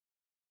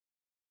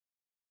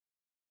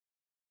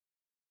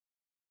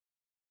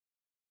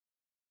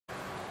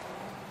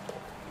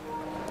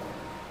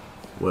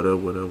What up,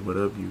 what up, what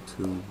up,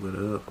 YouTube?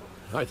 What up?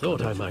 I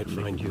thought I might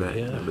find you back.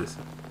 here. Now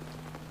listen,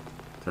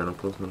 turn on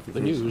post The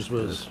notifications. news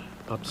was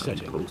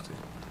upsetting Posted.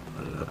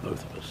 for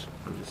both of us.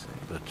 I'm just saying.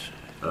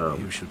 But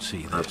you should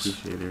see I this.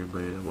 appreciate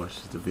everybody that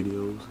watches the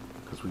videos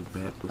because we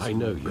back with I some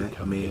know you come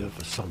Batman here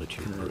for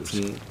solitude, Bruce.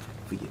 content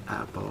for your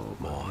eyeball.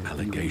 More and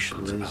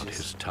allegations viewing about pleasures.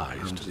 his ties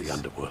I'm to the just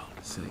underworld.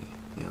 saying,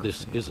 you know what This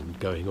I'm saying? isn't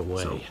going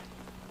away. So,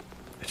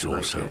 it's like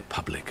also that.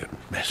 public and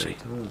messy.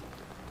 Stay tuned.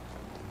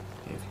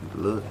 If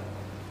you look,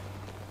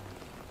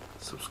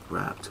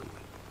 subscribe to it.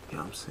 You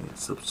know what I'm saying?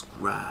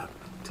 Subscribe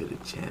to the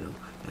channel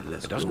and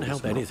let's It doesn't grow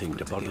help this anything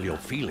to motherfucker bottle your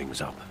together.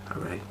 feelings up.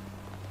 Alright?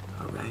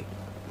 Alright?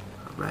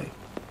 Alright?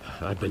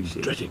 I've been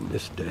Appreciate dreading you.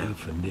 this day Yeah.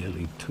 for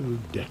nearly 2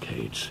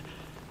 decades.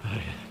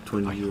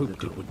 20 I years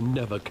hoped ago. it would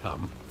never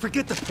come.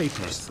 Forget the Had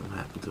papers. something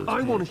happen to us, I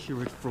man. want to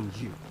hear it from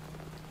you.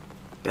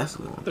 That's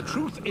a long The time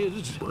truth ago,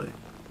 is, but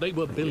they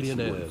were I guess you wouldn't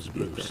billionaires,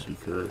 forget Bruce. that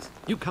because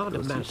You can't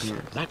those two amass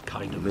parents that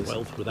kind of missing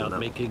wealth the without level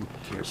making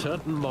care about.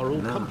 certain moral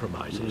Nah,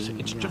 compromises. yeah,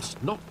 It's yeah.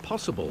 just not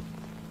possible.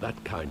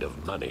 That kind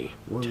of money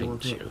One more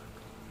taints thing. you.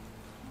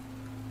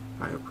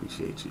 I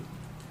appreciate you.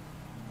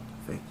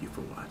 Thank you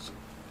for watching.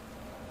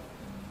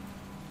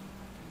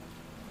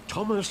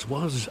 Thomas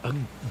was a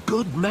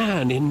good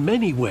man in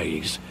many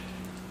ways,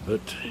 but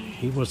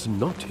he was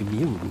not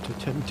immune to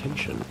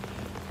temptation.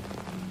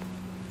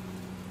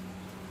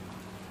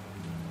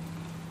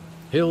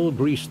 Hill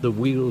greased the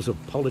wheels of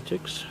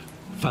politics.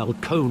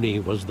 Falcone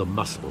was the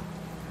muscle.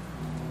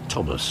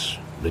 Thomas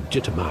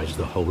legitimized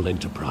the whole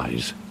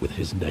enterprise with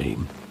his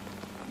name.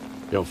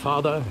 Your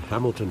father,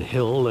 Hamilton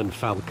Hill, and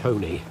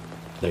Falcone,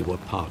 they were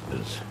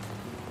partners.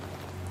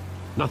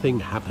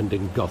 Nothing happened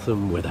in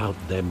Gotham without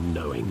them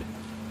knowing.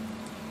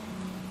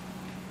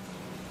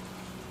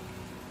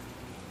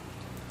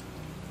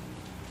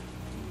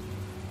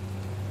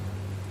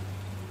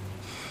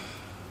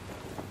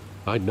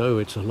 I know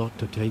it's a lot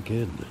to take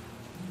in.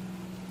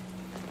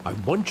 I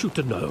want you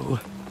to know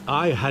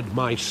I had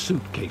my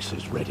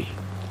suitcases ready.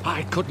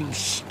 I couldn't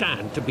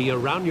stand to be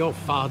around your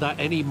father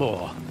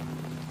anymore.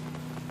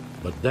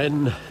 But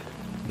then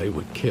they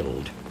were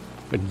killed,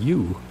 and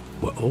you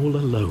were all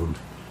alone.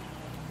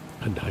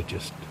 And I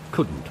just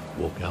couldn't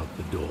walk out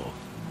the door.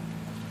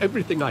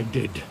 Everything I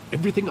did,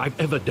 everything I've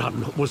ever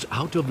done, was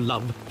out of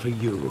love for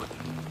you.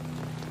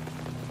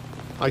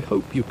 I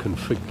hope you can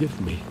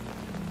forgive me.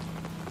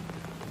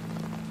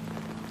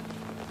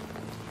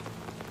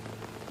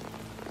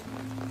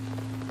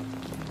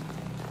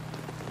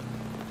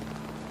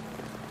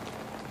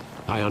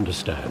 I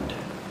understand.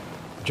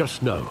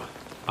 Just know,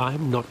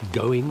 I'm not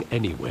going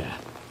anywhere.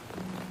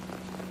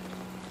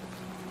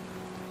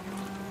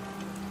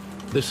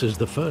 This is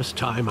the first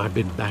time I've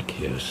been back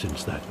here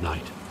since that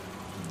night.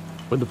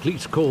 When the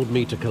police called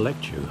me to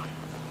collect you,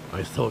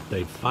 I thought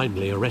they'd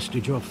finally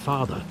arrested your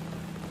father.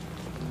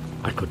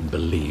 I couldn't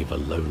believe a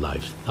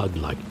low-life thug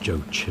like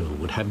Joe Chill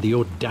would have the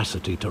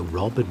audacity to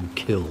rob and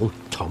kill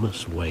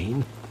Thomas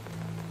Wayne.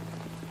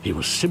 He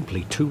was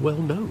simply too well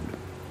known.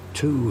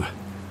 Too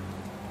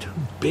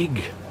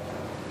big.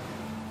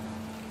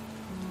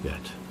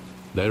 Yet,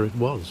 there it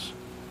was.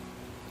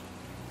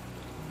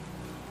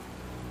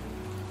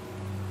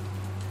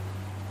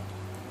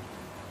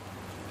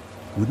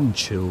 Wouldn't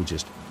Chill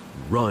just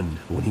run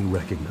when he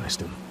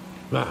recognized him?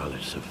 Well,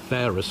 it's a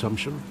fair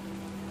assumption.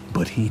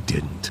 But he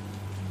didn't.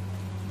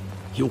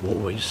 You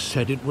always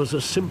said it was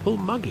a simple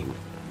mugging.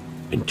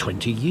 In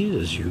 20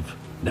 years, you've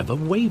never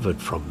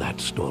wavered from that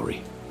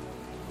story.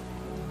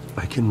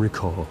 I can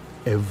recall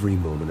every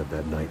moment of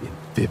that night in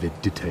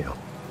vivid detail.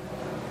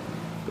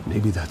 But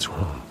maybe that's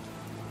wrong.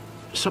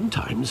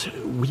 Sometimes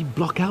we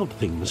block out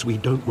things we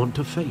don't want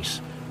to face.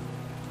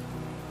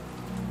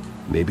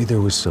 Maybe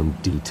there was some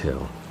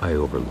detail I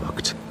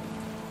overlooked.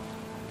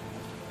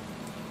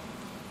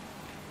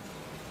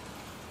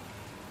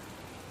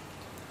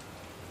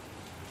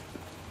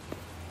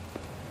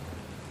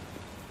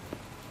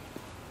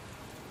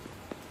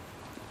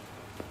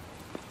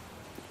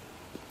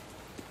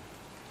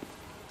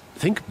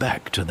 Think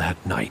back to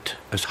that night,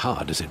 as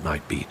hard as it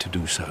might be to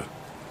do so.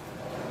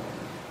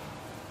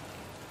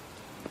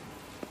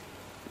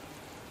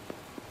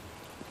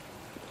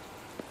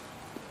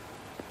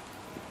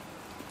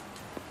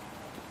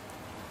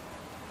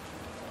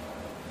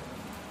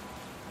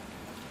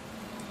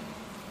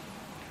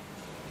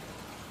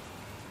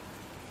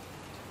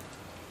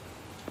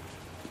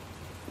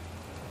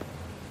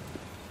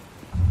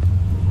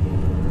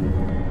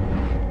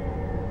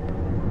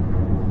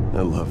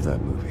 I love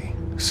that movie.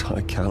 Saw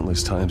it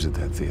countless times at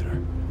that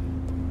theater.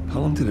 How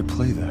long did it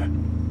play there?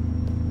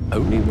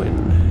 Only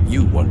when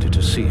you wanted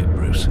to see it,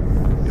 Bruce.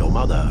 Your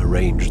mother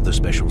arranged the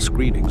special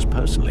screenings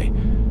personally.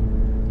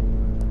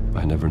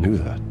 I never knew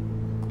that.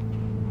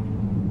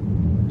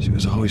 She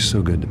was always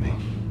so good to me.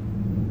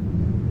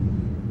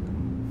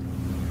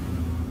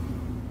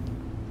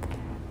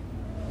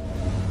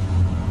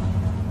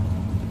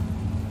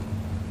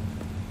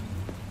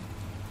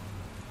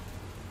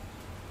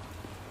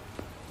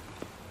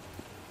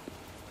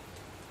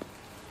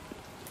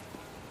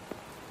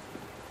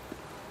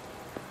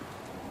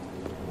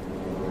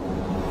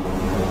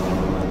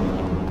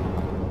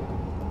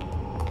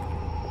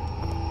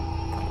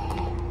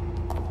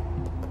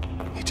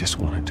 just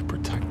wanted to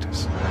protect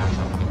us.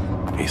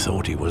 He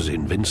thought he was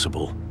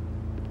invincible.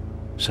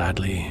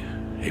 Sadly,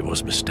 he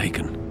was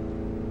mistaken.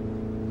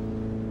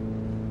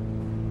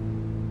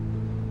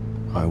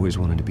 I always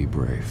wanted to be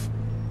brave,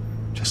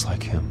 just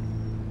like him.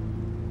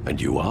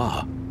 And you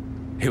are.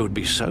 He would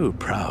be so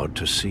proud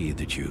to see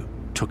that you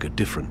took a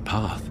different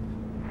path.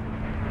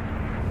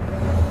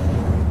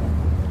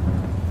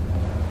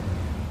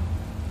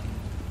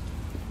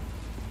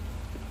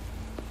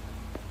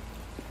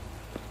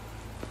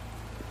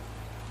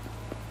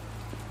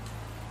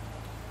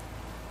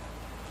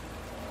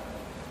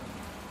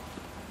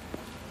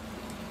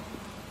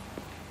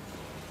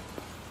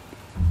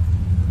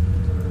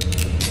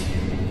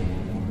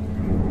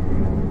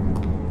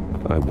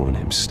 I want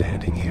him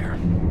standing here,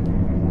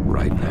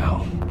 right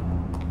now.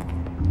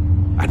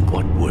 And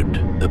what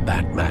would the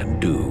Batman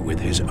do with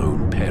his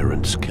own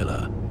parents'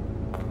 killer?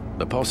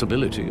 The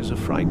possibilities are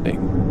frightening.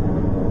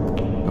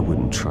 I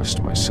wouldn't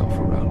trust myself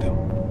around him.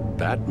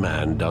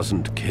 Batman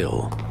doesn't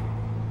kill.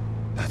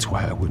 That's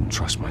why I wouldn't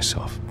trust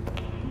myself.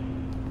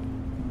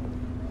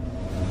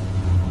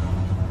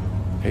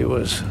 He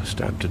was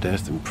stabbed to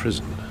death in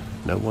prison.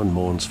 No one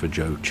mourns for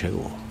Joe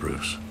Chill,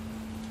 Bruce.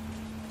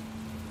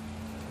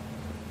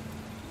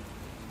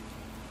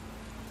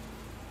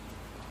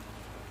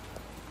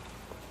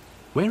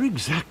 Where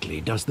exactly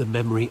does the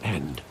memory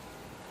end?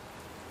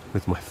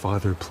 With my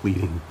father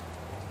pleading,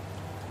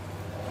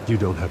 "You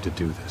don't have to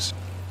do this."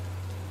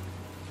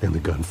 And the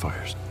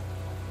gunfires.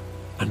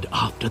 And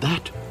after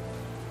that?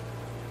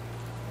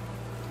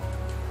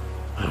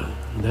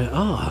 There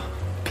are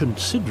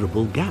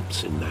considerable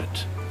gaps in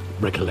that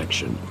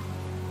recollection.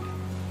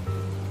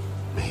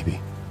 Maybe.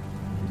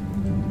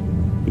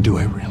 Do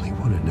I really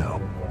want to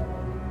know?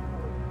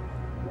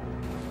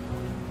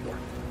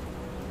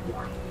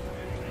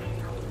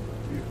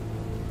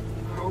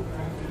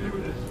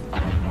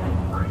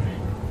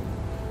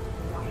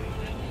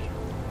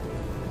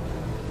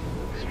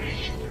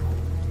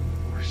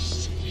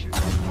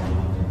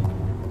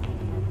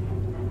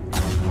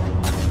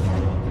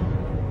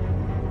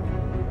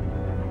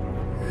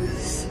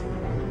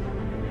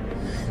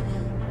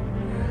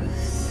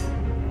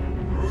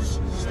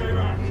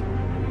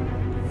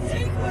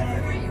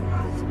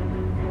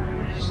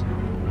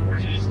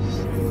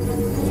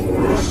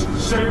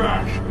 Stay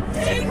back!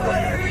 Take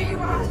whatever you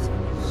want!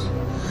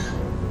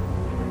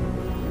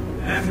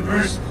 Nothing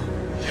personal,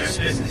 just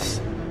business.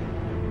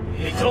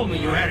 He told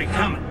me you had it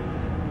coming.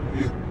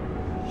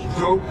 You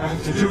don't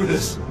have to do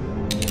this.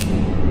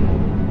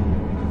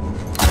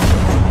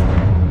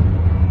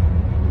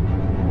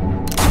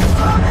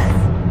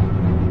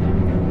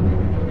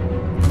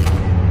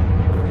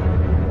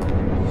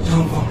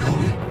 Don't walk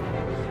away.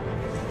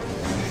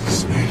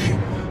 He's making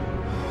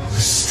a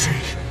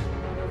mistake.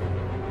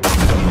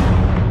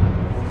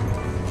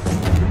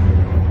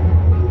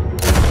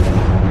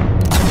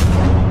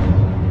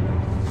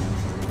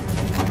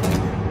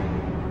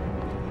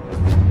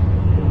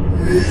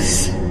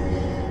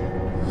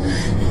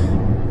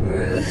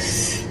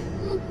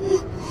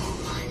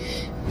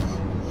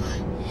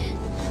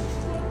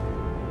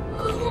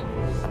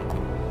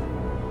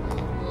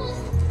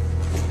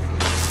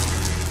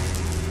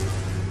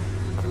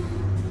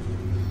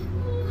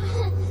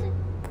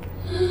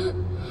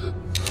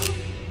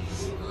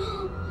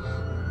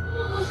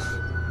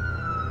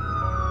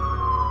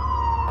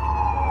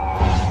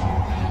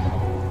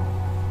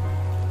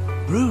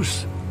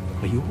 Bruce,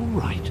 are you all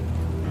right?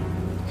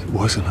 It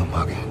wasn't a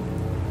mugging.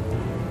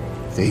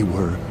 They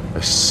were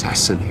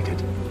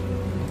assassinated.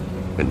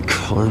 And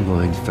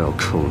Carmine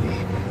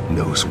Falcone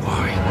knows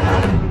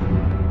why.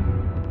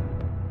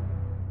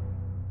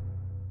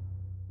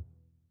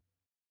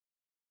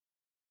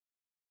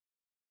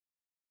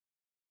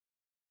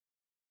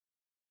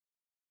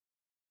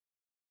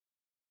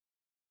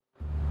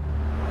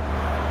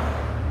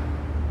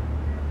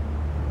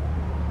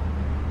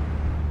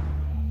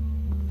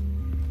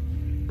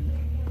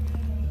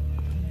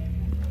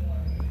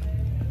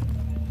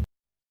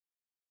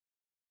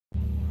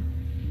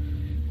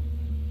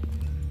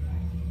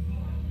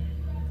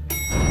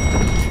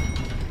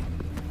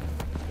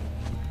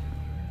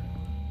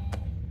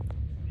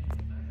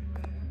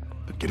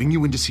 Getting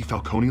you in to see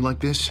Falcone like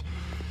this,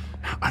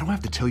 I don't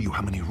have to tell you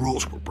how many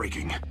rules we're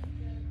breaking.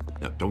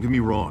 Now, don't get me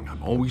wrong,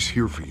 I'm always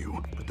here for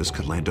you, but this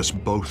could land us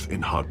both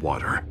in hot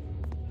water.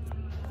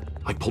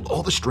 I pulled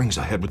all the strings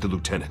I had with the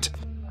lieutenant.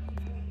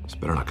 This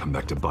better not come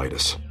back to bite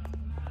us.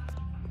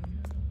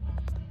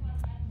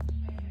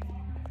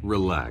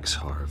 Relax,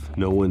 Harv.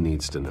 No one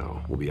needs to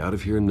know. We'll be out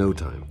of here in no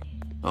time.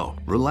 Oh,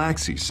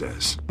 relax, he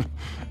says.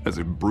 As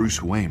if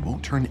Bruce Wayne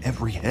won't turn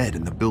every head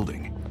in the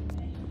building.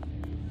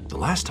 The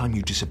last time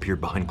you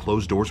disappeared behind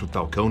closed doors with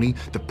Falcone,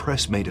 the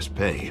press made us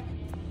pay.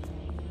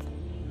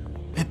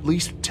 At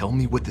least tell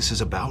me what this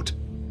is about.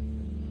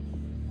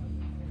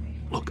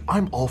 Look,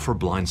 I'm all for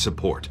blind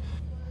support,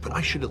 but I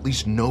should at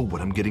least know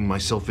what I'm getting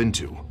myself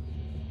into.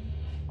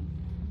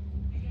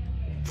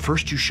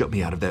 First you shut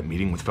me out of that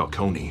meeting with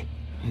Falcone.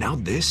 Now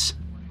this?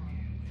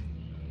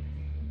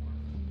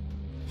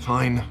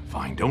 Fine,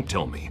 don't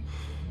tell me.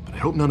 But I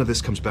hope none of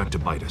this comes back to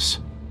bite us.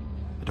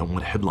 I don't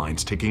want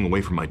headlines taking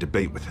away from my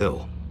debate with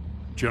Hill.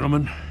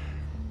 Gentlemen,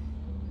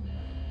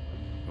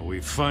 we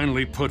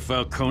finally put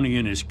Falcone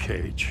in his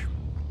cage.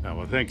 Now,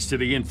 well, thanks to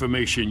the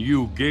information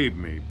you gave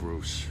me,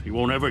 Bruce, he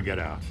won't ever get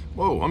out.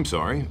 Whoa, I'm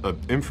sorry.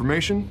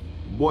 Information?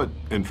 What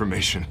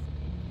information?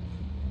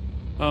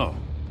 Oh,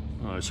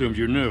 I assumed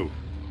you knew.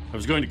 I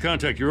was going to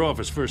contact your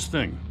office first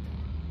thing,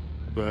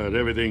 but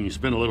everything's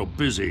been a little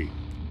busy.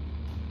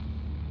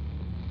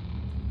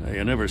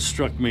 You never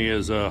struck me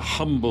as a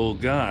humble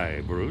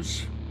guy,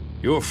 Bruce.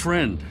 Your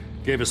friend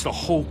gave us the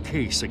whole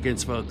case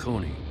against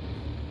Falcone.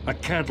 A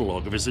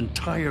catalog of his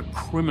entire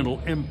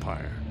criminal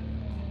empire.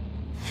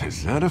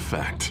 Is that a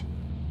fact?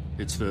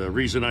 It's the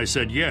reason I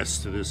said yes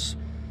to this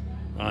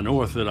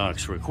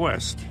unorthodox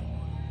request.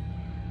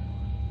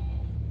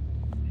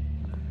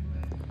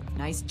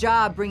 Nice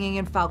job bringing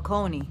in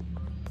Falcone.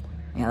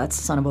 Yeah, that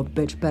son of a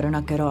bitch better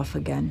not get off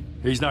again.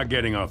 He's not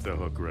getting off the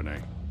hook,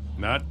 Renee.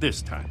 Not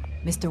this time.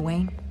 Mr.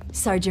 Wayne,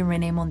 Sergeant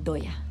Renee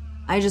Montoya.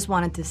 I just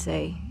wanted to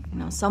say,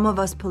 some of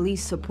us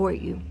police support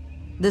you,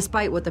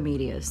 despite what the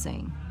media is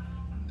saying.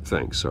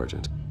 Thanks,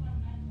 Sergeant.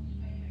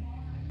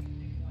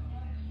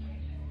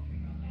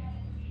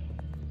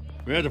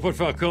 We had to put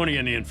Falcone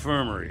in the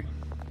infirmary.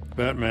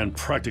 Batman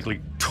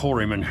practically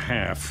tore him in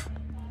half.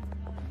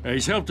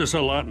 He's helped us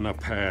a lot in the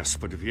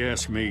past, but if you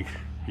ask me,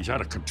 he's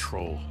out of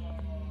control.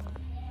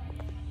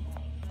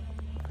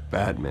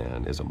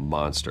 Batman is a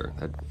monster.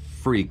 That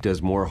freak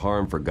does more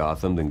harm for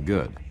Gotham than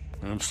good.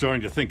 I'm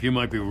starting to think you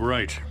might be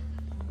right.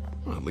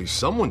 Well, at least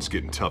someone's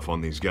getting tough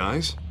on these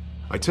guys.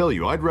 I tell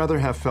you, I'd rather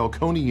have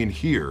Falcone in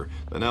here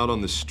than out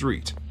on the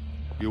street.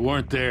 You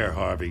weren't there,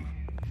 Harvey.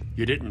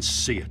 You didn't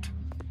see it.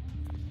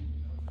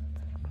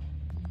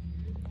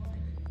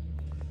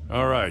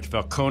 All right,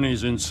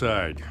 Falcone's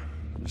inside.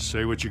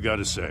 Say what you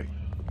gotta say.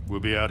 We'll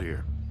be out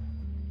here.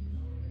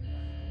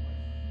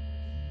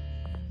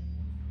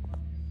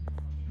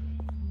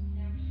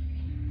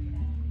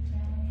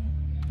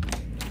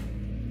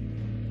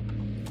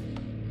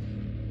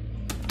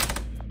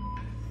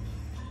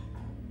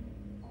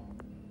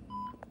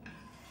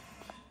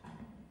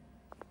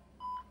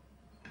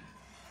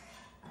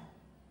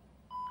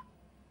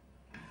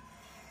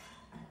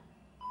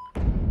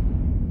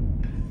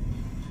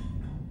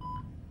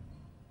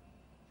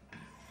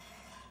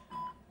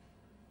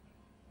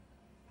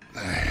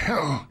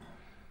 Hell,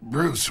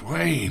 Bruce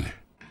Wayne.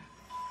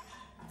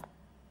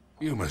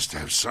 You must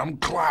have some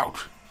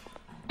clout.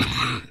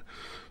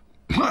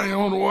 My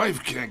own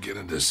wife can't get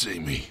in to see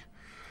me.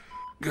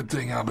 Good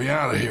thing I'll be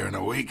out of here in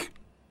a week.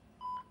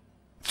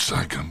 It's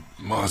like a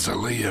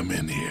mausoleum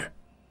in here.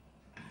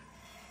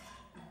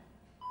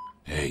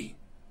 Hey,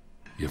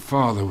 your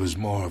father was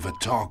more of a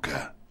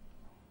talker.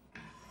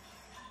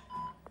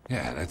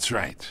 Yeah, that's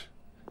right.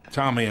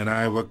 Tommy and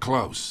I were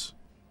close.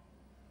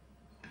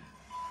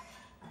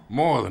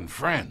 More than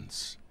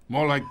friends.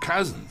 More like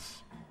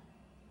cousins.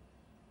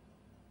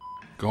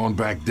 Going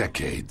back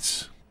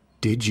decades.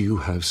 Did you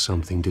have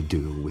something to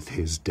do with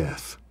his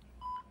death?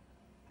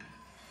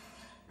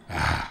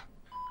 Ah,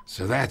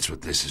 so that's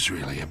what this is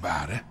really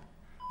about, eh?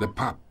 The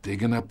pup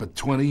digging up a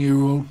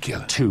 20-year-old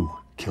killer. 2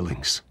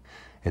 killings,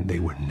 and they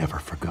were never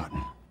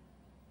forgotten.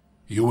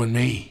 You and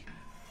me,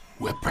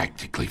 we're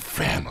practically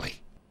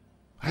family.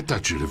 I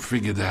thought you'd have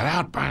figured that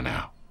out by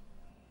now.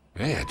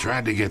 Hey, I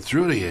tried to get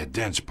through to you at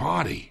Dent's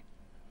party.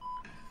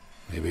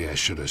 Maybe I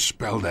should have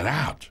spelled it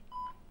out.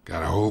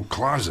 Got a whole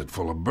closet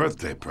full of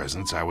birthday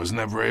presents I was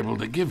never able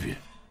to give you.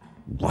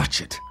 Watch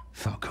it,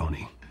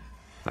 Falcone.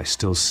 I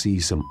still see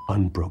some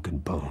unbroken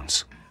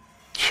bones.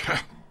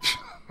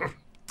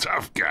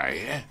 Tough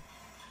guy, eh?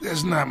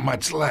 There's not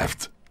much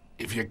left,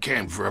 if you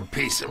came for a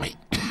piece of me.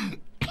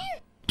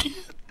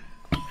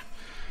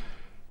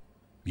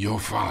 Your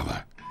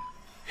father,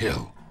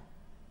 Hill,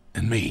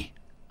 and me,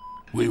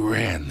 we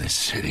ran this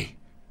city.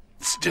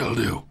 Still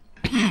do.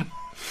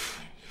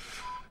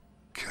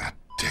 God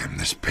damn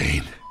this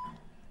pain.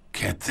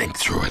 Can't think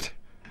through it.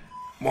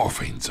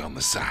 Morphine's on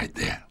the side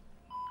there.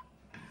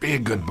 Be a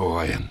good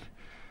boy and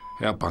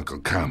help Uncle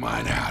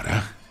Carmine out,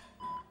 huh?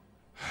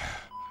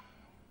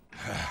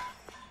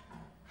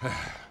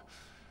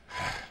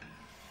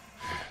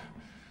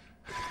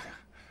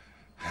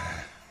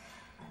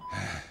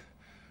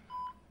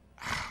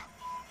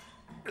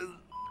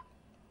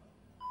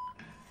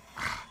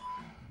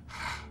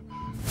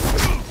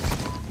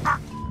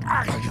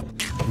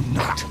 I'm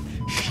not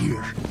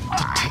here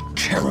to take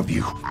care of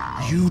you.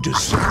 You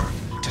deserve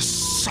to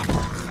suffer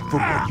for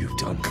what you've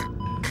done.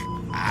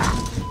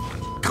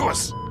 Of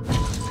course,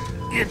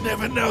 you'd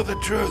never know the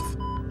truth.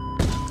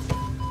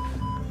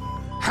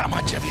 How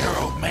much of your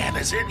old man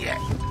is in you?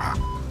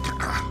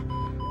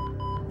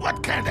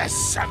 What kind of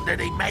son did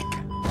he make?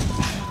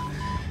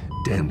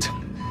 Dent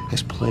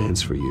has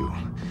plans for you.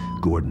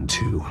 Gordon,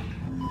 too.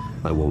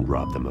 I won't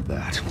rob them of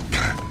that.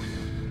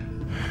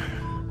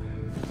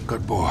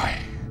 Good boy.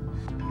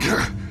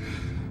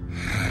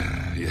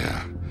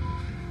 Yeah.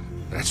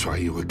 That's why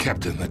you were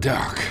kept in the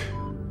dark.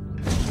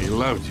 He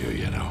loved you,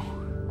 you know.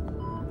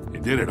 He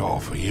did it all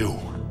for you.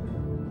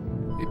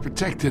 He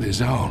protected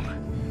his own.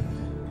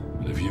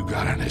 But if you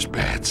got on his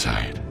bad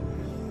side,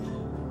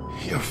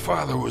 your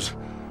father was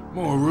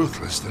more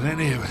ruthless than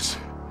any of us.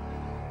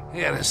 He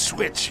had a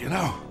switch, you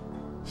know.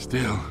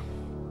 Still,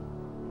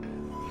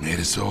 made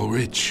us all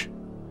rich,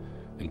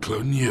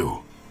 including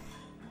you.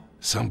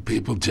 Some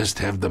people just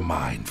have the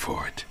mind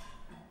for it.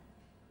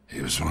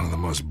 He was one of the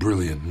most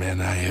brilliant men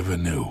I ever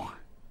knew.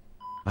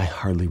 I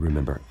hardly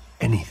remember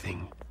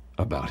anything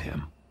about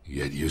him.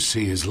 Yet you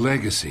see his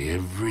legacy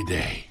every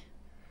day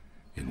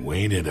in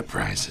Wayne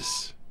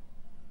Enterprises.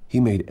 He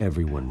made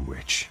everyone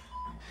rich,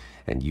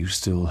 and you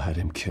still had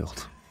him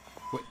killed.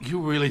 What, you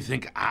really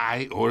think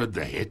I ordered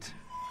the hit?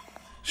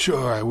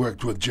 Sure, I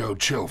worked with Joe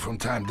Chill from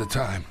time to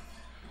time.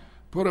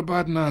 Put a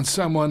button on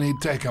someone,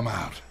 he'd take him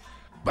out.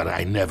 But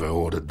I never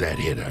ordered that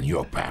hit on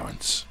your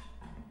parents.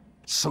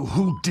 So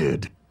who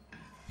did?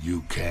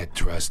 You can't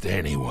trust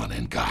anyone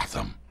in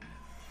Gotham.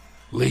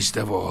 Least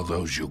of all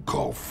those you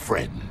call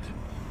friend.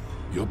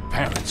 Your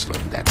parents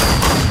learned that.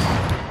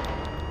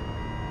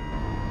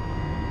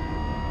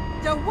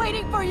 They're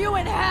waiting for you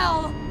in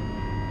hell!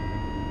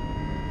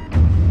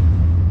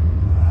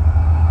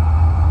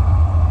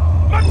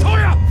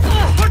 Montoya!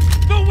 Put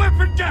the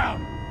weapon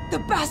down! The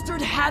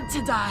bastard had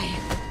to die.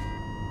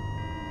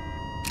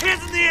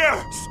 Hands in the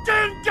air!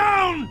 Stand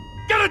down!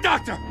 Get a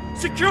doctor!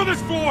 Secure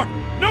this floor!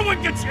 No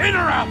one gets in or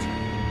out!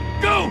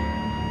 Go!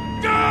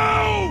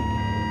 Go!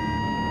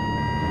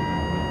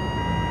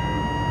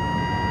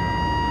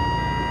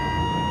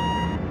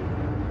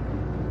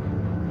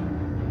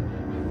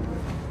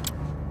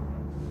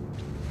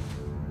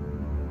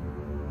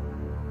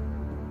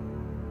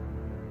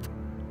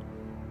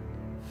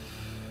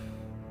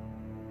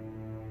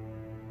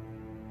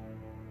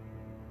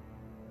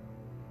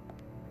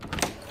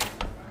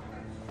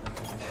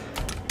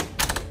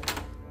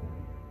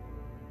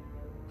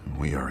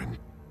 We are in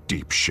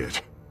deep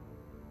shit.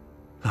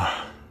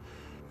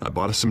 I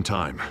bought us some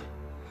time,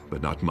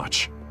 but not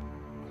much.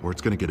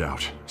 Word's gonna get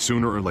out,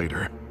 sooner or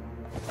later.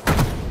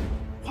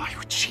 Why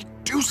would she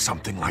do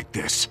something like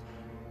this?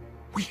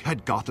 We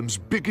had Gotham's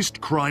biggest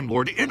crime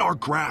lord in our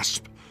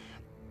grasp.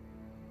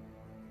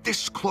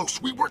 This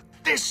close, we were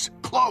this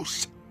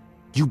close!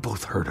 You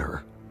both hurt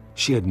her.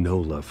 She had no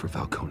love for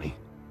Falcone.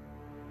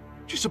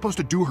 She's supposed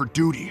to do her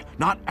duty,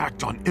 not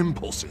act on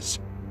impulses.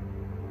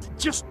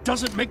 Just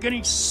doesn't make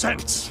any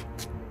sense.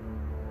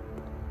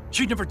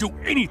 She'd never do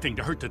anything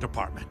to hurt the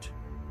department.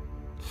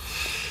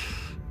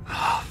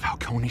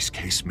 Falcone's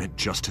case meant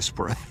justice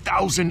for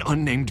 1,000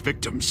 unnamed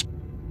victims.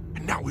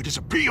 And now it is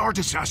a PR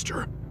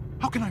disaster.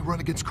 How can I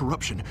run against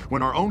corruption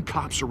when our own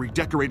cops are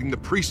redecorating the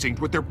precinct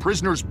with their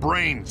prisoners'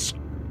 brains?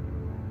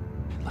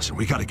 Listen,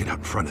 we gotta get out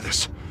in front of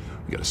this.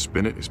 We gotta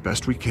spin it as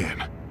best we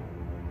can.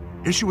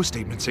 Issue a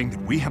statement saying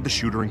that we have the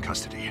shooter in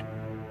custody.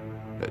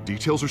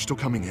 Details are still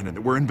coming in and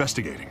that we're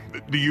investigating.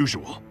 The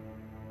usual.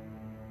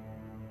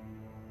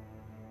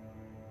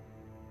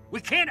 We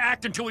can't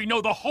act until we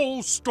know the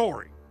whole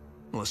story.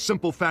 Well, the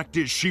simple fact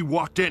is she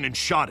walked in and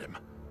shot him.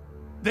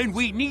 Then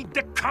we need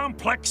the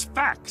complex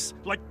facts,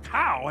 like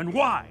how and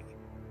why.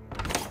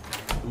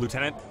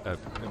 Lieutenant,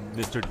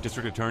 Mr.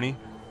 District Attorney,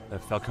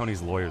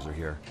 Falcone's lawyers are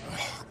here.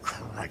 Oh,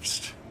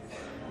 Christ.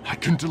 I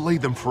can delay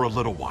them for a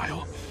little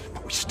while,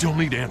 but we still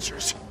need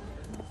answers.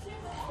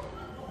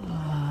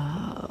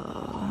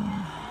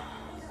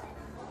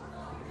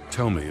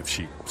 Tell me if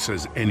she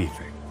says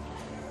anything.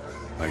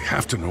 I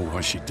have to know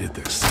why she did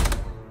this.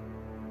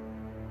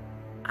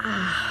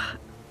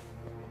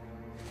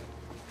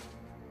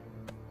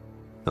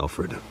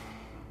 Alfred,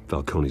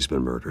 Falcone's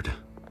been murdered.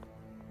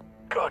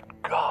 Good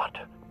God.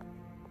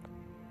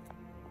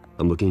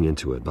 I'm looking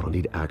into it, but I'll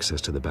need access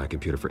to the back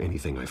computer for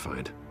anything I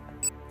find.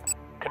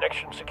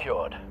 Connection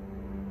secured.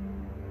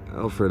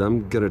 Alfred,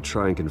 I'm gonna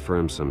try and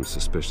confirm some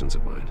suspicions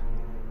of mine.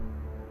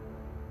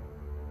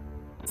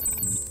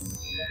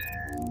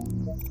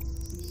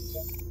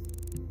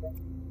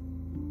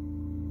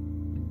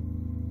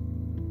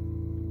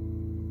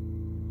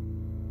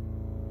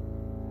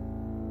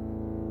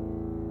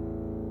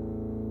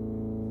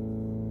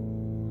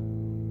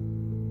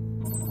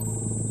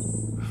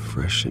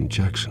 Fresh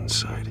injection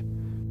site.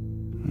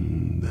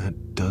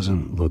 That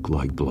doesn't look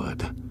like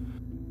blood.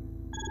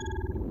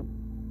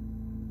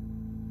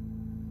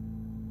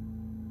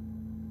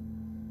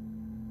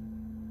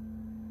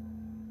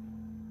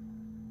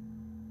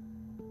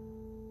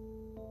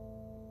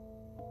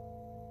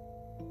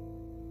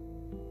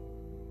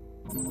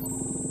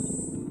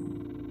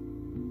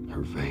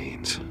 Her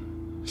veins,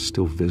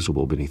 still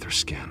visible beneath her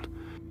skin.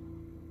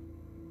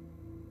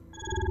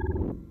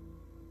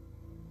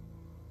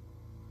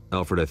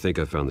 Alfred, I think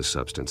I found the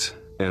substance.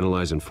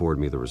 Analyze and forward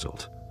me the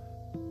result.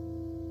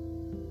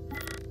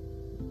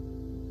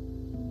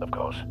 Of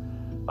course.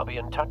 I'll be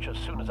in touch as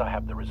soon as I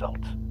have the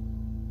results.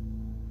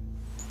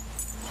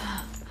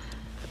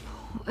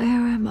 Where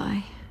am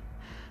I?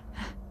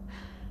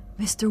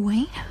 Mr.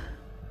 Wayne?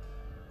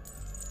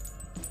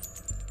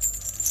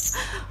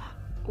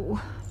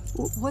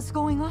 What's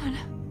going on?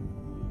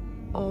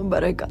 Oh,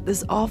 but I got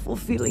this awful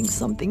feeling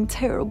something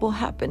terrible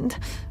happened.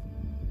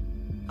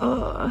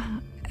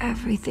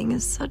 Everything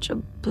is such a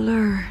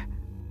blur.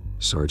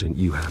 Sergeant,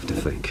 you have to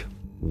think.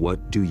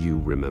 What do you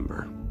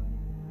remember?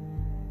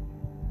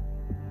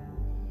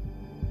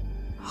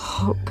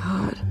 Oh,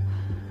 God.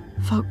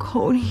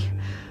 Falcone.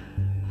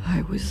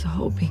 I was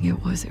hoping it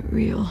wasn't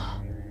real.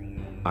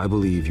 I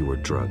believe you were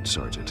drugged,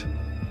 Sergeant.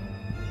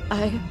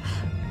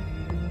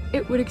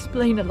 It would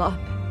explain a lot.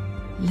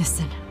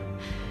 Listen,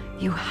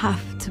 you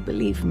have to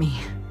believe me.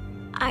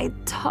 I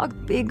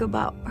talked big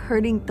about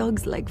hurting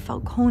thugs like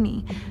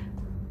Falcone,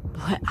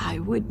 but I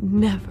would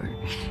never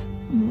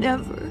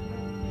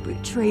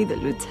betray the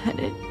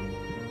lieutenant.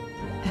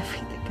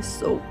 Everything is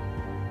so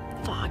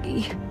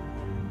foggy.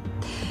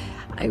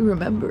 I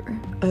remember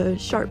a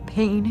sharp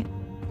pain.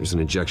 There's an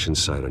injection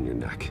site on your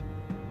neck.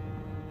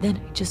 Then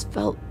I just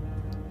felt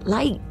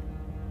light,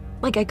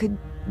 like I could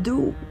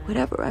do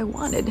whatever I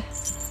wanted.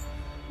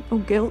 No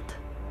guilt,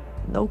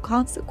 no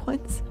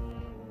consequence.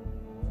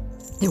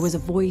 There was a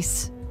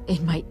voice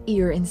in my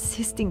ear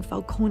insisting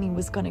Falcone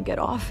was gonna get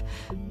off.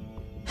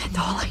 And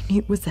all I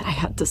knew was that I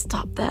had to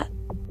stop that.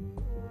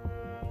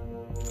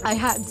 I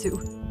had to,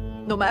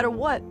 no matter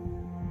what.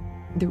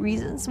 The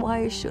reasons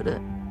why I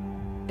shouldn't,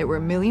 they were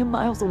a million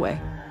miles away.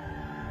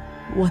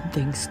 One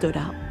thing stood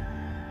out.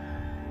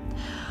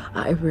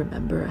 I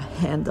remember a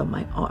hand on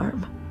my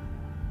arm,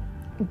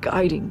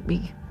 guiding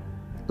me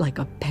like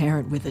a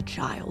parent with a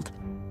child.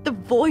 The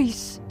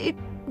voice, it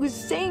was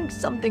saying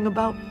something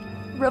about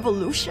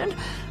revolution.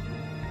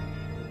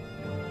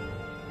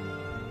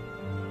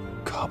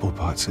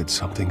 Cobblepot said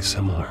something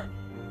similar.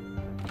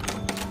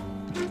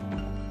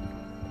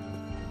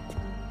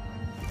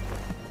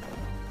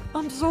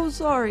 I'm so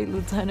sorry,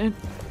 Lieutenant.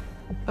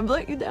 I've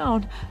let you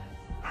down.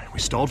 We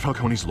stalled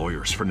Falcone's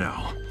lawyers for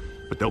now,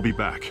 but they'll be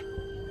back.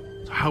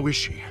 So how is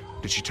she?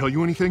 Did she tell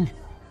you anything?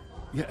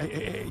 Yeah,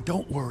 hey,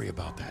 don't worry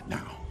about that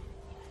now.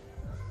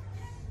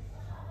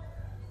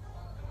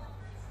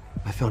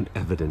 I found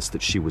evidence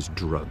that she was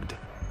drugged.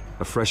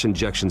 A fresh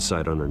injection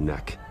site on her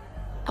neck.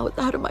 I was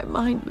out of my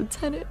mind,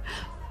 Lieutenant.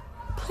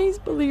 Please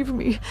believe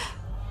me.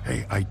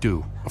 Hey, I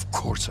do. Of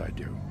course I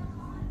do.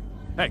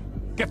 Hey,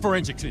 get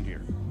forensics in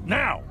here.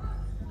 Now!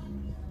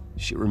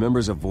 She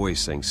remembers a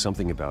voice saying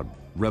something about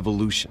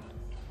revolution.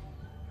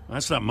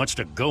 That's not much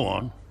to go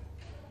on.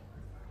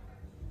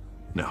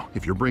 Now,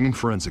 if you're bringing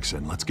forensics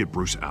in, let's get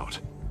Bruce out.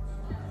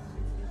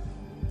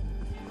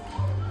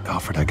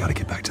 Alfred, I gotta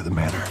get back to the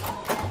manor.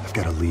 I've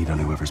got a lead on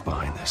whoever's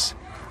behind this.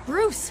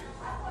 Bruce!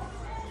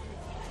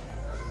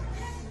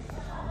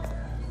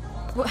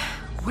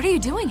 What are you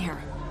doing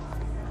here?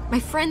 My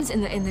friends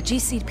in the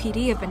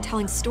GCPD have been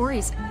telling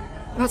stories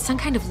about some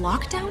kind of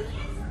lockdown?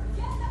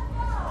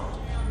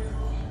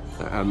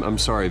 I'm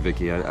sorry,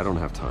 Vicky. I don't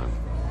have time.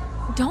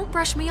 Don't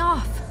brush me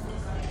off.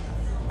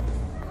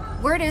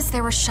 Word is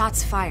there were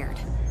shots fired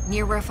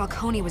near where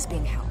Falcone was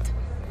being held.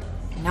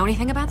 Know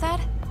anything about that?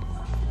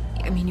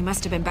 I mean, you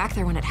must have been back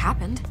there when it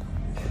happened.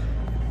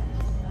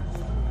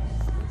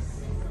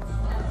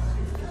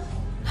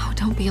 Oh,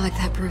 don't be like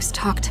that, Bruce.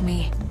 Talk to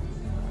me.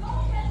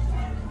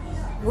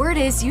 Word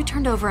is you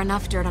turned over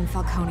enough dirt on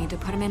Falcone to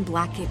put him in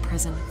Blackgate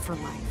Prison for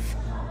life.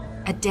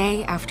 A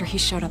day after he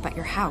showed up at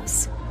your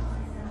house.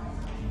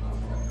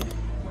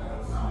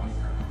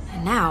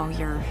 And now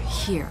you're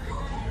here.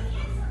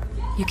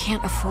 You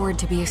can't afford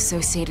to be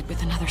associated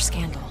with another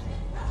scandal.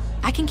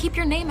 I can keep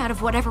your name out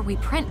of whatever we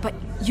print, but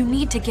you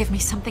need to give me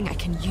something I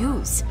can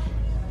use.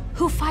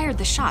 Who fired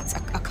the shots?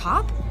 A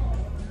cop?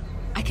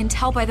 I can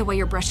tell by the way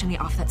you're brushing me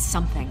off that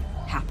something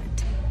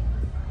happened.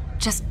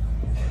 Just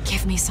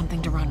give me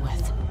something to run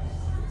with.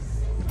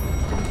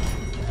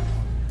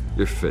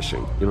 You're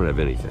fishing. You don't have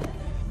anything.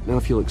 Now,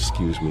 if you'll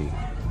excuse me.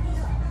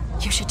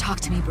 You should talk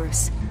to me,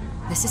 Bruce.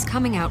 This is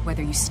coming out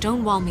whether you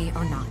stonewall me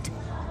or not.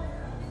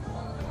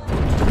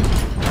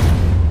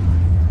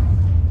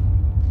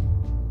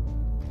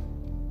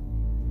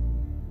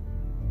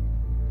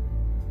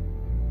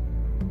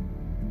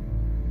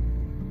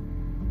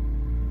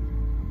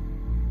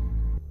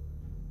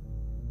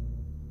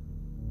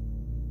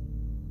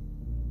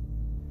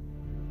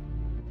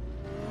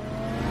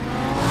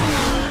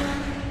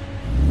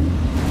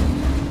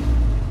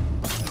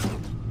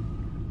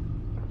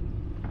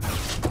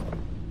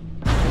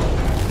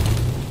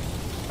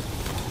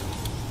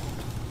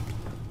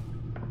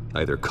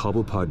 Either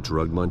Cobblepot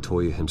drugged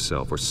Montoya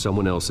himself, or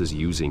someone else is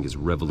using his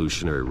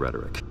revolutionary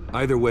rhetoric.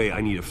 Either way,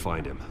 I need to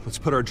find him. Let's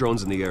put our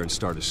drones in the air and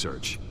start a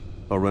search.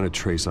 I'll run a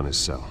trace on his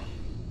cell.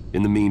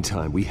 In the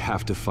meantime, we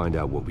have to find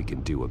out what we can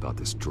do about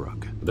this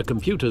drug. The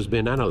computer's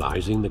been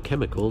analyzing the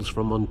chemicals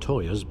from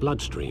Montoya's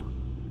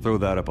bloodstream. Throw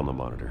that up on the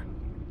monitor.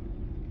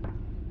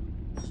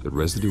 The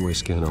residue I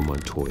scanned on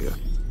Montoya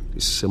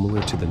is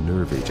similar to the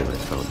nerve agent I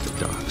found at the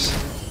docks.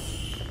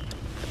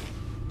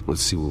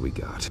 Let's see what we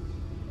got.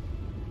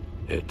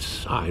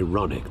 It's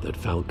ironic that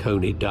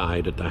Falcone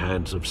died at the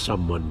hands of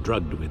someone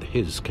drugged with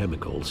his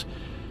chemicals.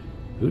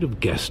 Who'd have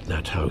guessed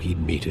that's how he'd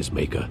meet his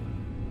maker?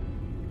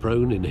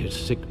 Prone in his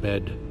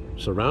sickbed,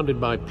 surrounded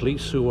by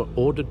police who were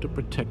ordered to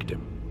protect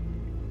him.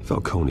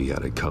 Falcone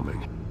had it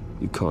coming.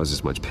 You cause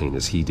as much pain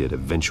as he did,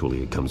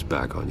 eventually it comes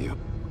back on you.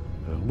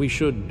 We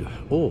should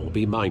all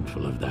be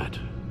mindful of that.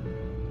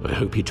 I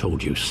hope he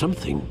told you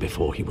something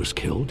before he was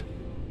killed.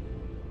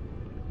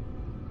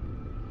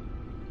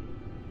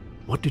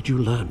 What did you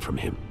learn from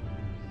him?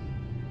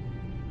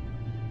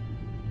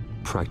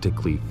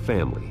 Practically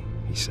family,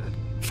 he said.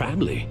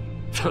 Family?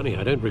 Funny,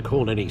 I don't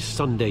recall any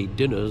Sunday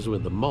dinners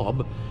with the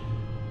mob.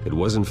 It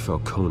wasn't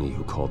Falcone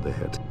who called the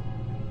hit.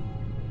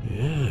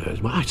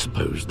 Yes, well, I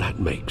suppose that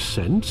makes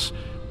sense.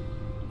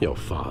 Your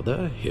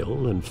father,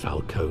 Hill, and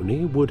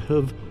Falcone would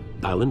have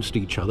balanced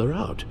each other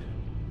out.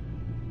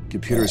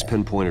 Computers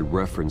pinpointed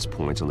reference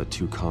points on the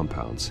two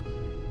compounds.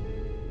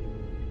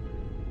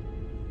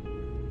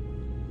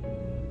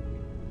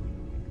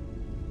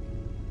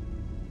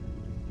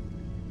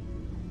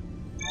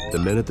 The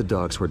men at the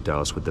docks were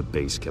doused with the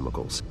base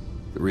chemicals.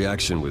 The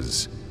reaction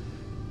was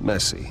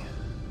messy.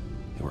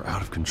 They were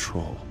out of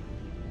control.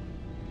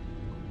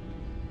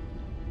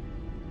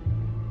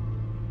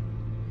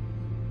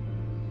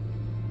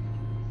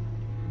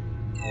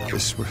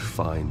 This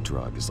refined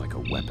drug is like a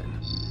weapon.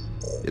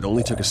 It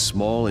only took a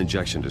small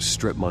injection to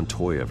strip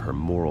Montoya of her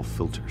moral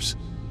filters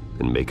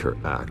and make her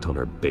act on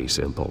her base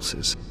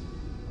impulses.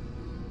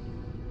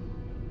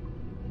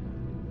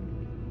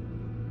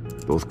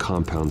 Both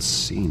compounds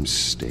seem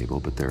stable,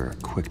 but they're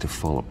quick to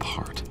fall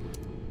apart.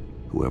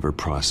 Whoever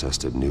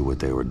processed it knew what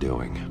they were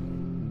doing.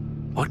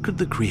 What could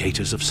the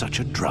creators of such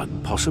a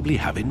drug possibly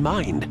have in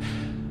mind?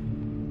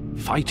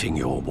 Fighting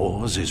your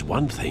wars is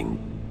one thing,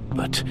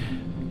 but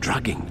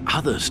drugging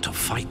others to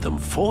fight them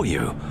for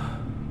you?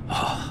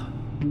 Oh.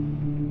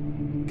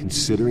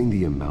 Considering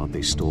the amount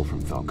they stole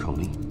from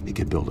Falcone, they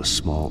could build a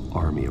small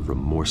army of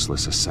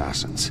remorseless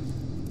assassins.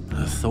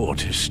 The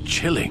thought is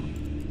chilling.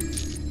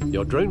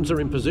 Your drones are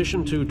in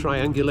position to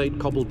triangulate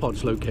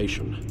Cobblepot's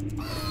location.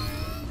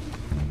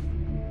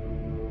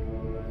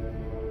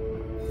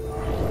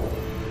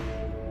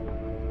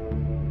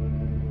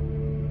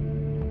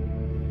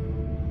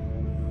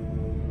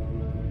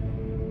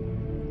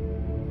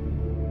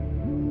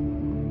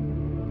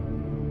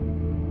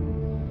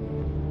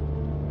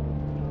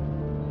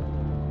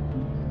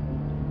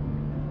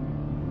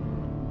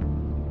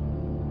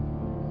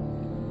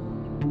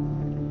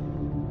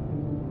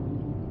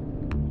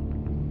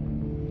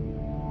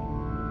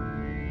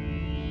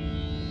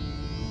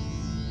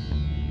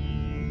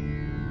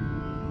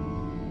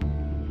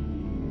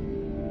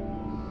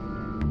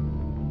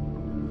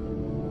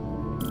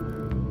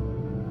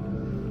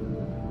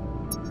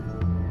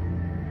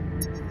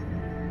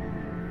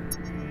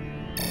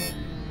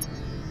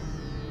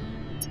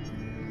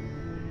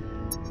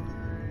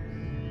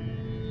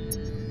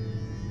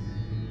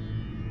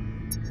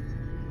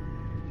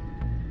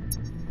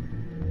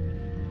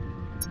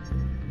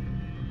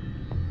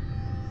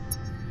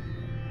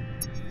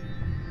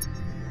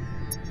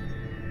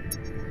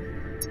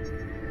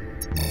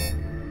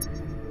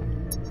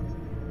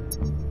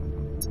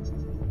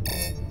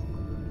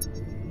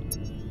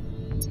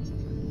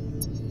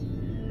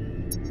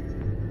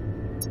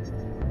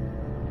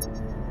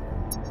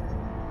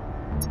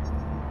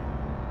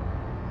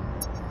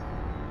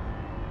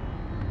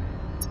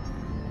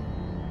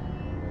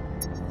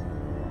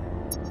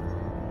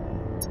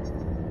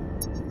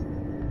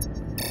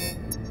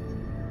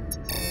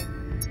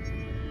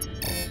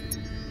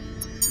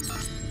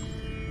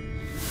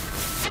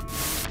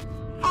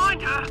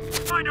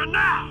 Find her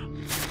now!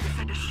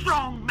 Send a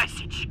strong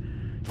message.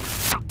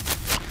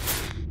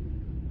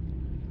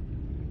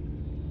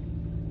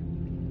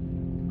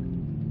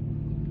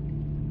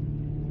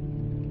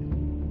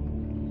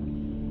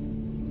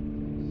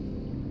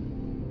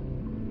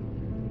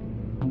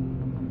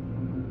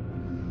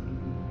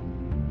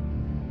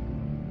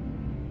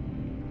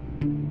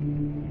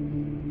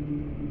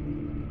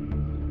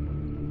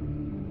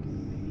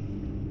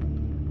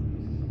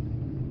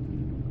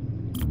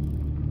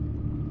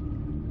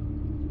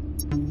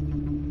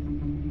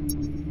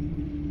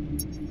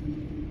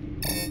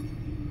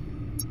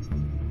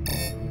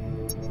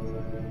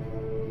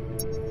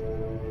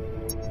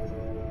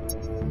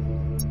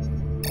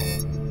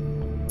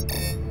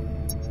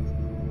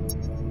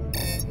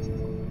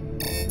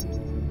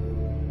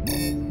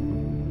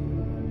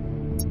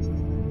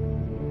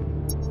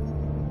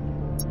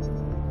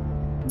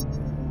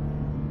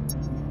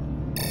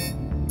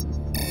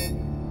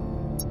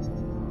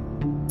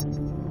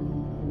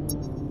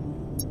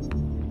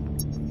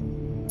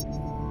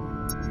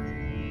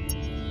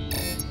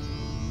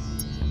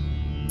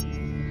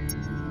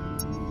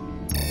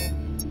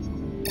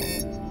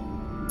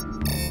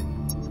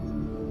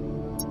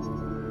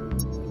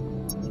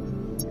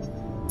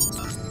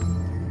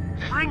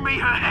 Bring me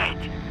her head!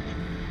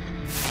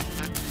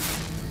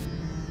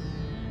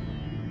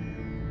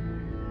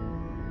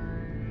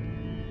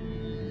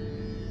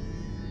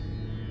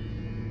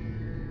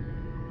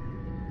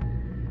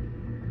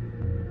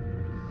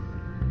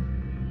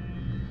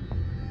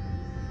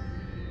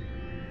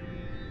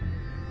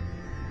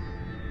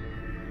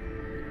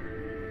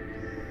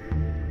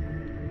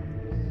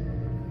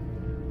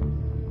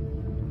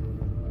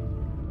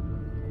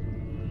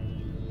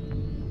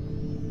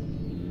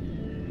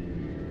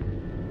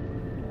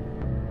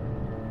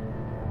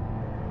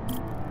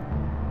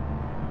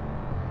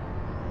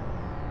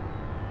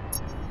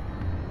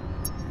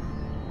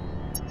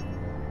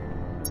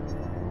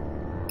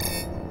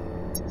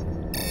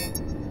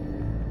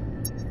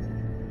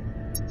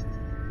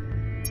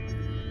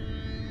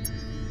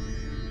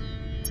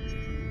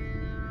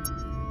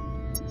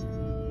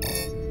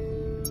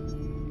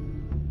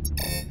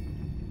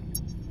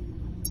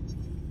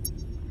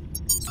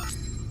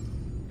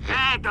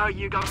 right, though,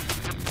 you go.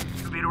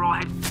 You'll be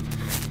alright.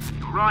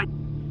 Right.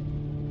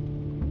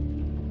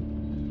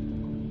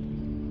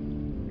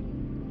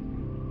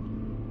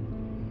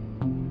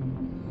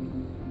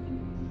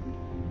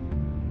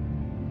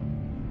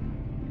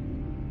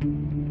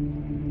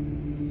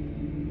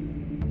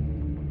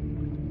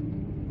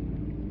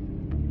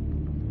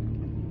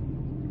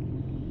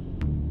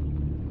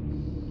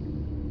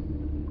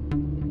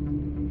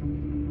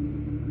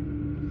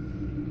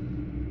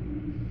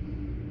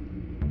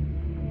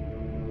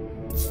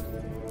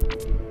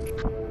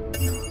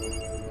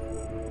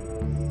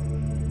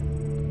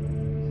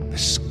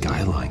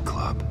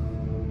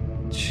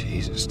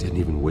 Didn't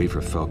even wait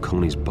for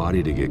Falcone's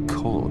body to get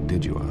cold,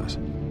 did you, Oz?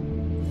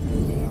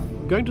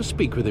 Going to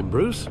speak with him,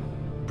 Bruce?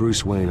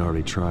 Bruce Wayne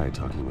already tried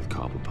talking with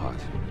Cobblepot.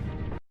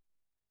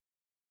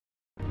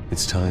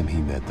 It's time he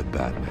met the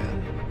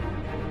Batman.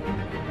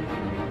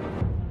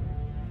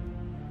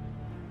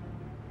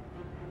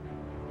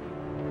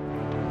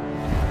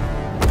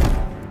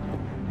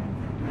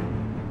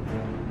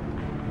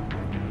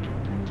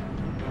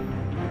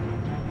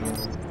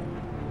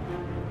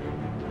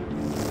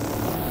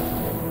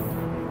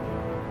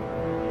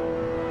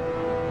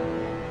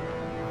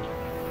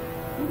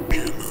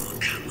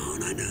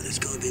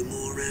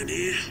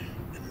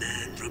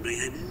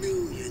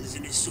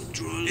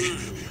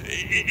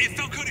 If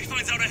Falcone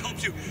finds out I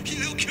helped you,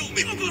 he'll kill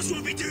me. Your boss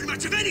won't be doing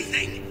much of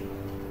anything.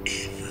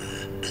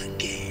 Ever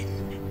again.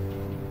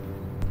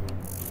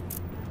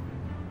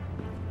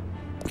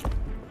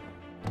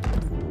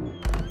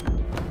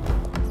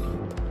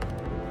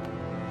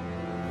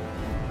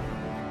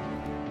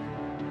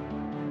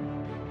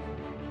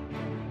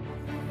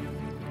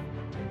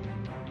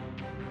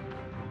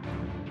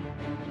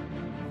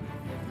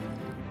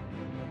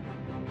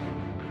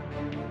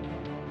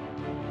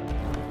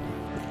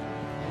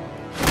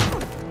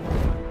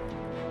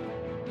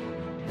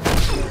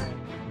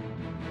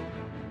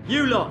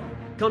 You lot,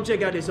 come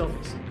check out this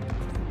office.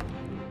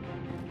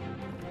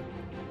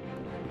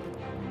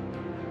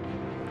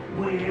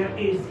 Where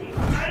is he?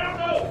 I don't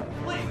know!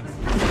 Please!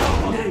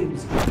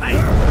 Names,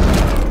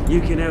 hey!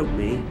 You can help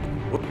me.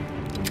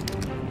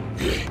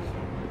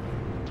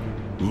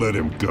 Let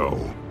him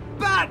go.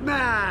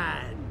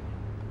 Batman!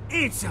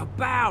 It's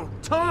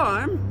about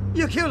time!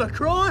 You kill a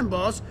crime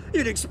boss,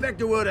 you'd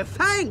expect a word of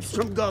thanks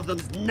from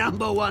Gotham's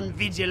 #1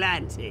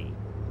 vigilante.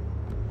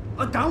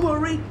 Don't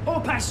worry, I'll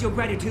pass your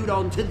gratitude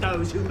on to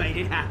those who made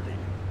it happen.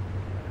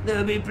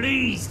 They'll be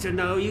pleased to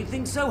know you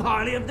think so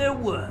highly of their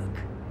work.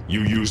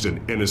 You used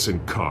an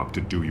innocent cop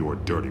to do your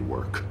dirty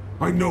work.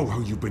 I know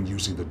how you've been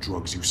using the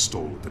drugs you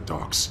stole at the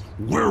docks.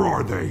 Where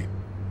are they?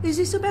 Is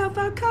this about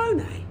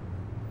Falcone?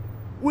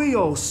 We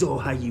all saw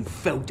how you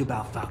felt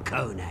about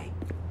Falcone.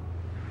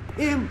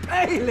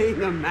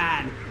 Impaling a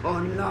man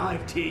on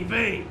live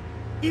TV.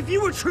 If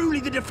you were truly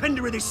the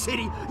defender of this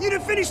city, you'd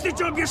have finished the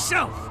job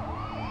yourself.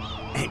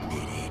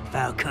 Admit it,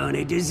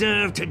 Falcone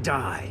deserved to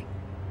die.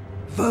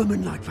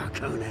 Vermin like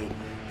Falcone,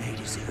 they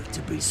deserve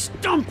to be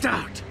stomped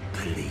out.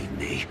 Believe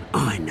me,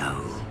 I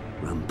know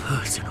from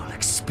personal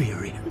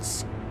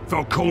experience.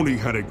 Falcone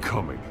had it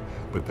coming,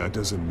 but that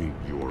doesn't mean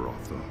you're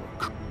off the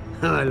hook.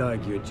 I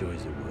like your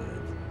choice of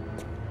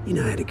words. You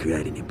know how to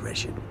create an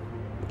impression.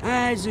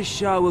 As a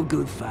show of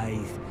good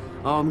faith,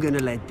 I'm gonna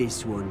let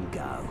this one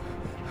go.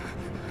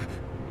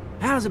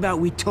 How's about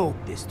we talk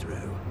this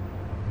through?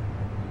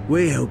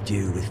 We helped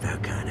you with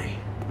Falcone.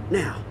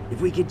 Now,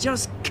 if we could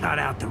just cut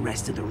out the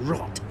rest of the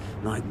rot,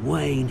 like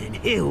Wayne and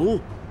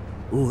Hill,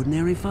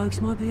 ordinary folks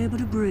might be able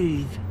to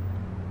breathe.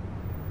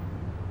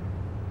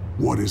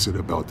 What is it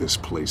about this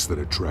place that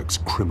attracts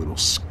criminal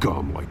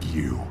scum like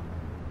you?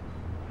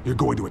 You're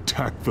going to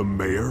attack the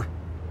mayor?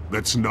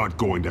 That's not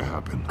going to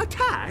happen.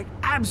 Attack?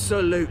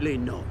 Absolutely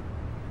not.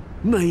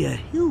 Mayor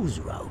Hill's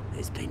role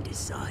has been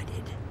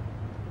decided.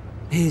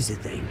 Here's the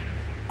thing.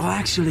 I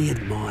actually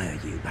admire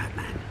you,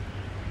 Batman.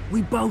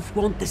 We both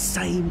want the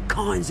same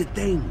kinds of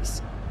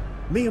things.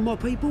 Me and my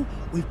people,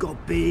 we've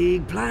got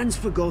big plans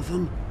for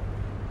Gotham.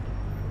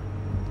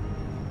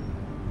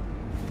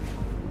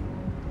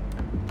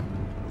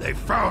 They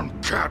found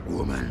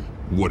Catwoman.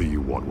 What do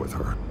you want with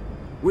her?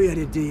 We had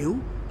a deal.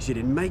 She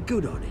didn't make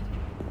good on it.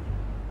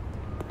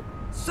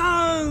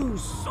 So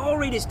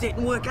sorry this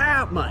didn't work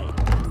out, mate.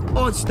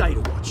 I'd stay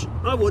to watch.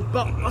 I would,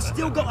 but I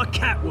still got a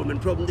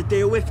Catwoman problem to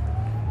deal with.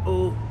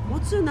 Oh,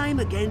 what's her name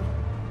again?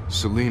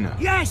 Selina.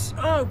 Yes!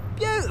 Oh,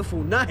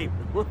 beautiful name.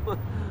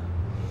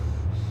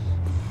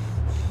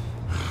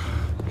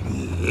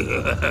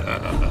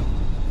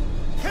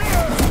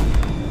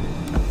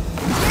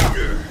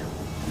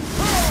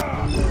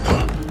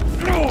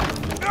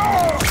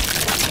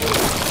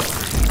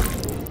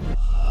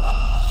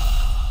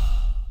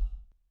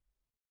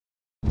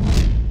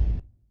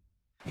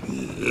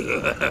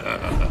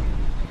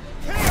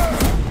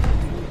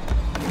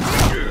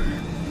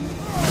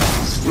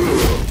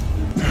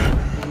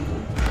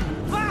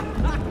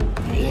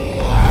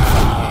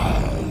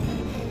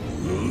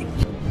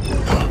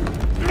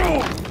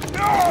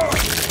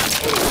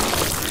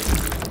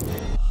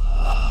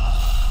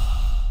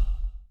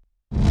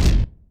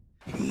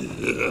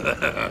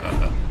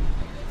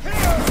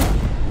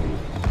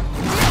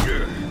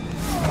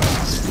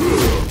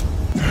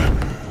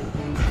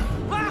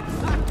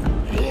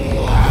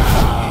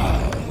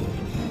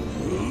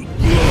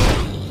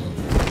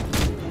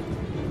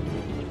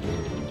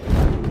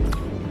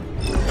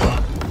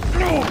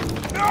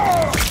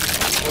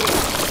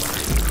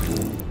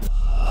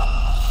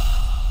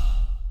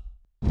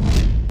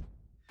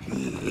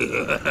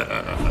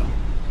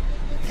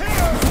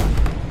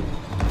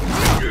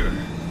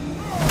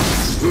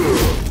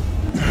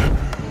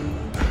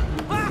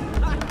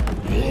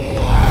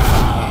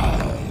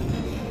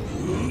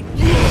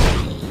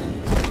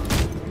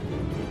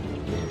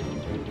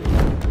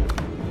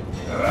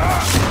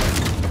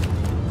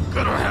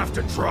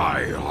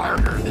 try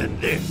harder than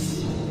this.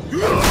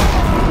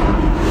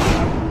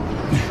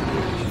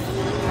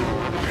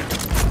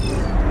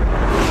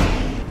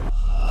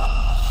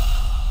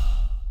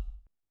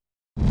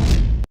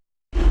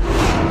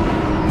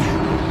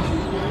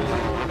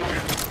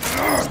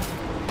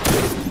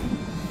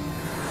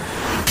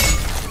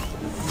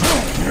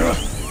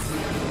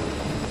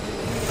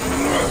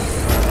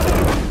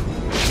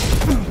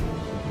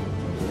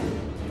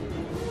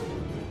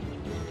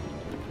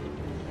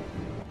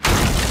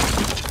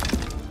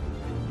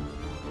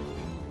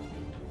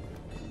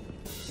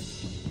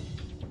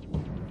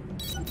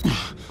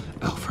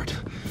 Alfred,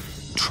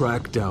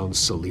 track down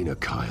Selina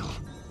Kyle.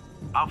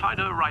 I'll find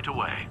her right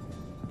away.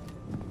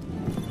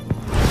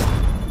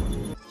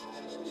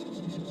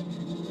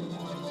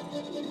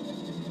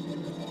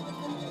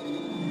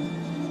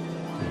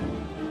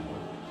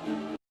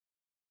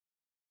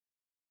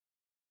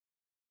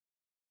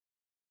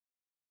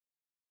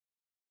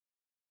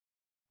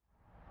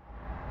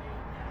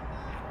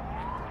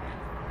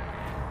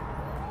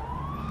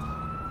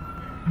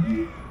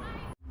 Mm-hmm.